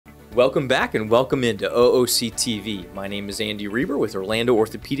Welcome back and welcome into OOC TV. My name is Andy Reber with Orlando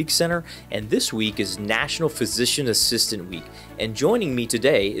Orthopaedic Center, and this week is National Physician Assistant Week. And joining me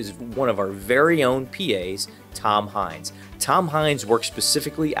today is one of our very own PAs, Tom Hines. Tom Hines works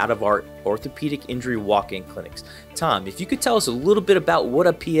specifically out of our orthopedic injury walk-in clinics. Tom, if you could tell us a little bit about what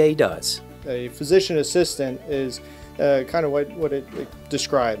a PA does. A physician assistant is kind of what it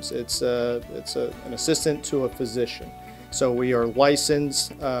describes. It's an assistant to a physician. So we are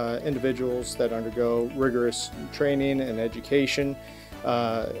licensed individuals that undergo rigorous training and education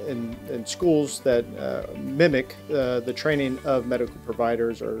in schools that mimic the training of medical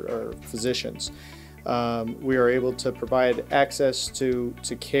providers or physicians. We are able to provide access to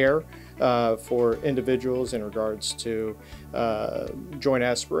care for individuals in regards to joint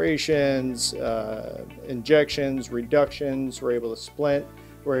aspirations, injections, reductions. We're able to splint.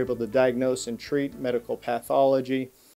 We're able to diagnose and treat medical pathology.